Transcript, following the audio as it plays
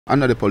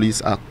Under the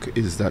Police Act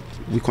is that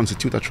we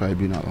constitute a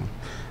tribunal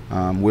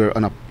where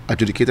an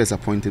adjudicator is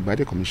appointed by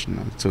the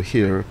commissioner to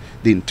hear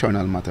the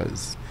internal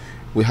matters.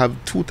 We have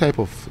two types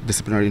of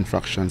disciplinary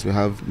infractions. We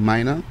have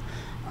minor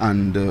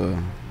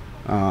and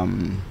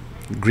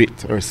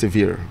great or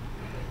severe,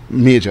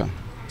 major.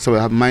 So we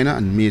have minor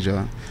and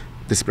major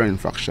disciplinary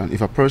infraction.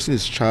 If a person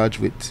is charged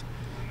with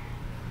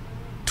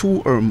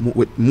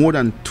with more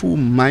than two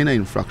minor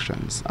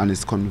infractions and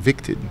is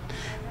convicted,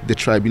 the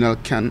tribunal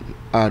can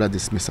order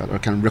dismissal or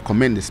can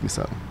recommend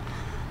dismissal.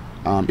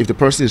 If the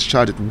person is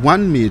charged with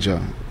one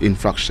major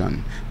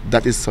infraction,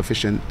 that is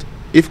sufficient,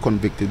 if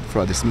convicted,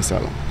 for a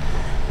dismissal.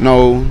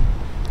 Now,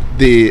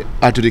 the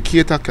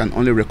adjudicator can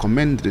only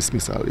recommend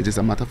dismissal. It is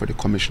a matter for the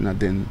commissioner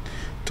then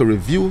to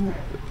review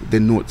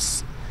the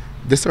notes,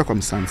 the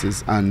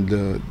circumstances,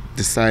 and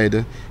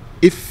decide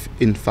if,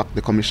 in fact,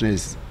 the commissioner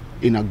is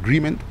in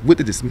agreement with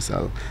the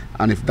dismissal,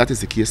 and if that is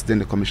the case, then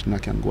the commissioner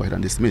can go ahead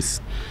and dismiss.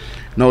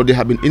 Now, there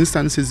have been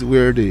instances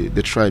where the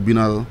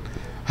tribunal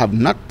have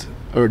not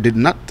or did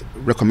not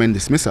recommend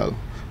dismissal,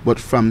 but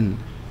from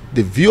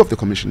the view of the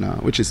commissioner,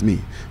 which is me,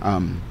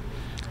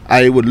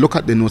 I would look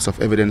at the notes of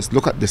evidence,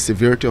 look at the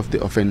severity of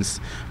the offense,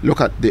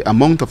 look at the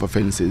amount of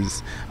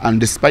offenses, and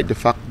despite the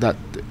fact that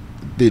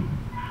the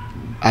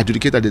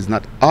adjudicator does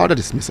not order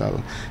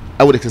dismissal,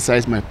 I would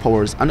exercise my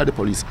powers under the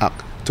Police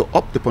Act to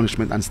up the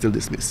punishment and still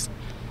dismiss.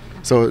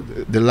 So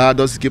the law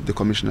does give the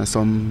commissioner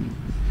some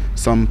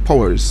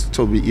powers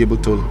to be able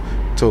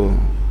to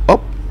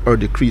up or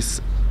decrease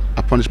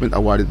a punishment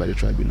awarded by the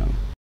tribunal.